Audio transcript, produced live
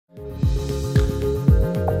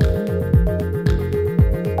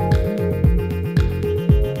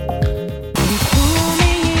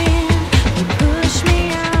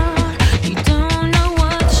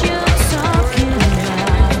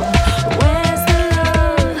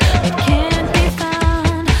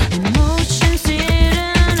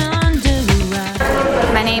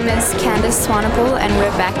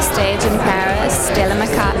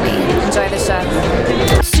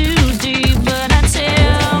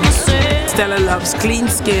Stella loves clean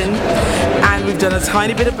skin, and we've done a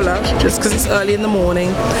tiny bit of blush just because it's early in the morning,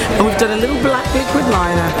 and we've done a little black liquid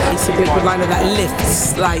liner. It's a liquid liner that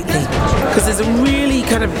lifts slightly because there's a really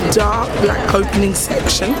kind of dark black opening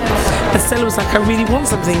section, and Stella was like, I really want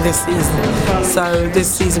something this season. So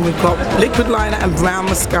this season we've got liquid liner and brown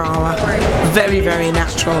mascara, very, very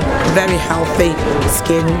natural, very healthy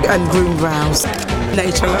skin and groomed brows.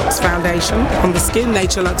 Nature Luxe foundation on the skin,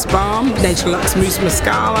 Nature Luxe balm, Nature Luxe mousse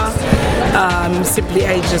mascara, Simply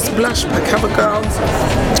Ageless blush by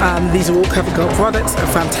CoverGirl. These are all CoverGirl products, they're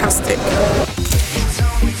fantastic.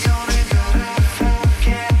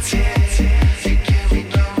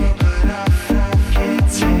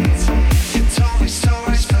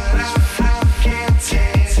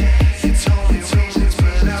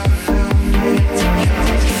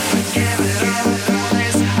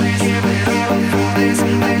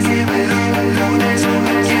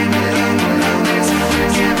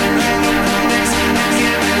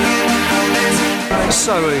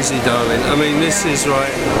 So easy, darling. I mean, this is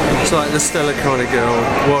right. It's like the Stella kind of girl.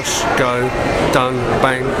 Wash, go, done,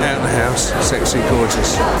 bang, out of the house. Sexy,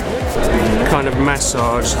 gorgeous. Kind of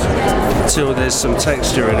massaged till there's some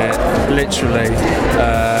texture in it. Literally.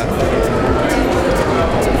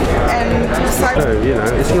 So, you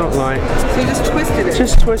know, it's not like... So you just twisted it?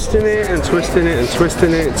 Just twisting it and twisting it and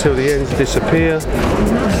twisting it till the ends disappear.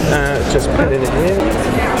 Just putting it here.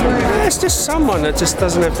 It's just someone that just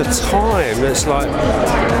doesn't have the time, that's like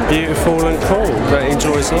beautiful and cool, that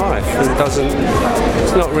enjoys life and doesn't,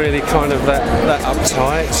 it's not really kind of that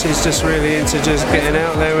uptight. She's just really into just getting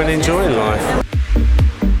out there and enjoying life.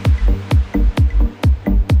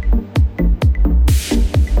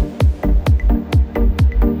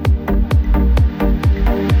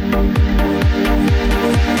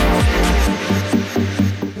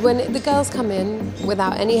 When the girls come in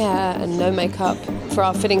without any hair and no makeup for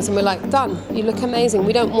our fittings, and we're like, done, you look amazing.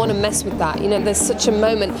 We don't want to mess with that. You know, there's such a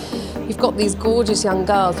moment. You've got these gorgeous young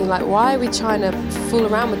girls, and you're like, why are we trying to fool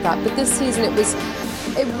around with that? But this season it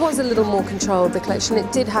was a little more controlled, the collection. It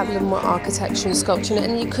did have a little more architecture and sculpture in it,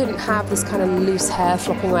 and you couldn't have this kind of loose hair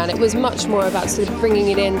flopping around. It was much more about sort of bringing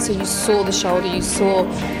it in so you saw the shoulder, you saw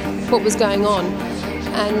what was going on.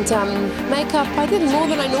 And makeup, I did more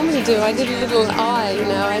than I normally do. I did a little eye, you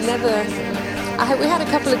know. We had a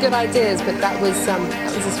couple of good ideas, but that was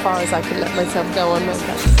as far as I could let myself go on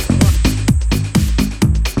makeup.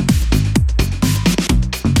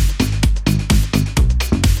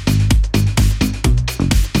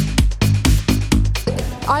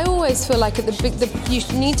 I always feel like you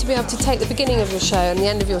need to be able to take the beginning of your show and the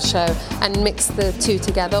end of your show and mix the two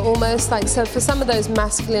together almost. Like, so for some of those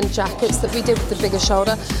masculine jackets that we did with the bigger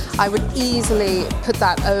shoulder, I would easily put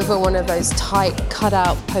that over one of those tight,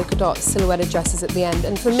 cut-out polka dot silhouetted dresses at the end.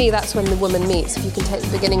 And for me, that's when the woman meets. If you can take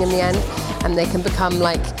the beginning and the end, and they can become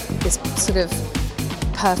like this sort of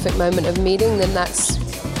perfect moment of meeting, then that's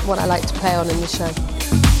what I like to play on in the show.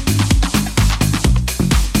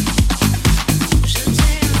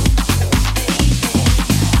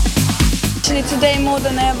 Today more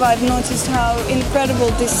than ever I've noticed how incredible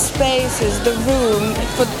this space is, the room,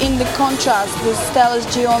 but in the contrast with Stella's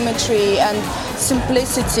geometry and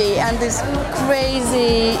simplicity and this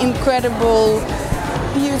crazy, incredible,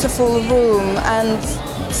 beautiful room, and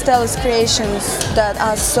Stella's creations that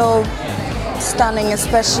are so stunning,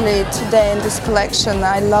 especially today in this collection.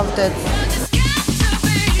 I loved it.